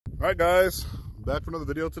All right, guys, back for another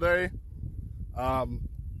video today. It's all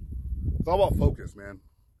about focus, man.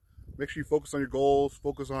 Make sure you focus on your goals,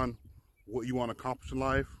 focus on what you want to accomplish in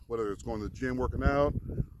life, whether it's going to the gym, working out,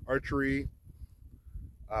 archery,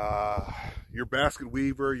 you're a basket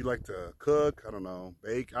weaver, you like to cook, I don't know,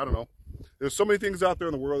 bake, I don't know. There's so many things out there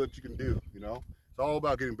in the world that you can do, you know. It's all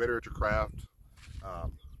about getting better at your craft,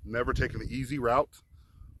 never taking the easy route,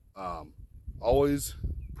 always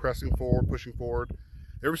pressing forward, pushing forward.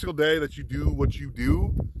 Every single day that you do what you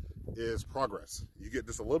do is progress. You get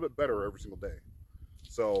just a little bit better every single day.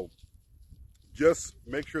 So just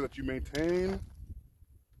make sure that you maintain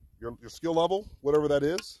your skill level, whatever that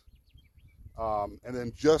is. And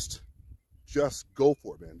then just go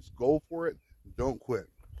for it, man. Just go for it. Don't quit.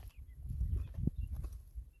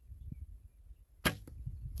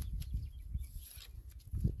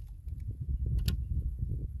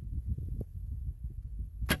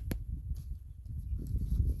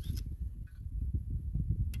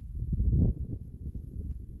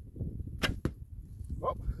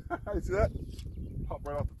 Oh, you see that? Pop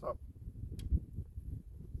right off the top.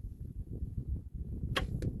 I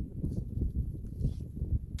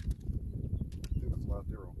think that's the last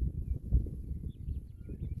arrow.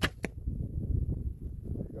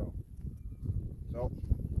 There you go. So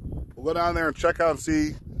we'll go down there and check out and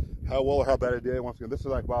see how well or how bad I did. Once again, this is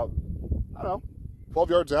like about, I don't know, 12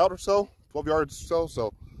 yards out or so, 12 yards or so.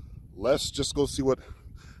 So let's just go see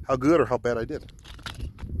how good or how bad I did.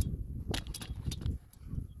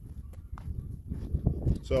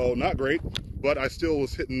 So not great, but I still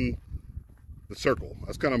was hitting the circle.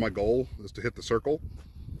 That's kind of my goal, is to hit the circle.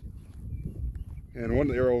 And one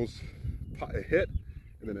of the arrows hit,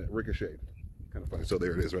 and then it ricocheted. Kind of funny. So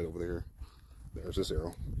there it is right over there. There's this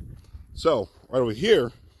arrow. So right over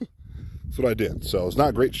here, that's what I did. So it's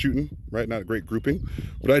not great shooting, right? Not great grouping,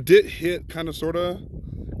 but I did hit kind of, sort of,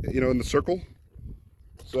 you know, in the circle.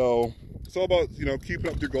 So it's all about, you know, keeping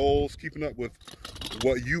up with your goals, keeping up with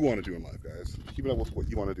what you want to do in life, guys. Keeping up with what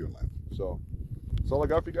you want to do in life. So that's all I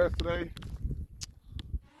got for you guys today.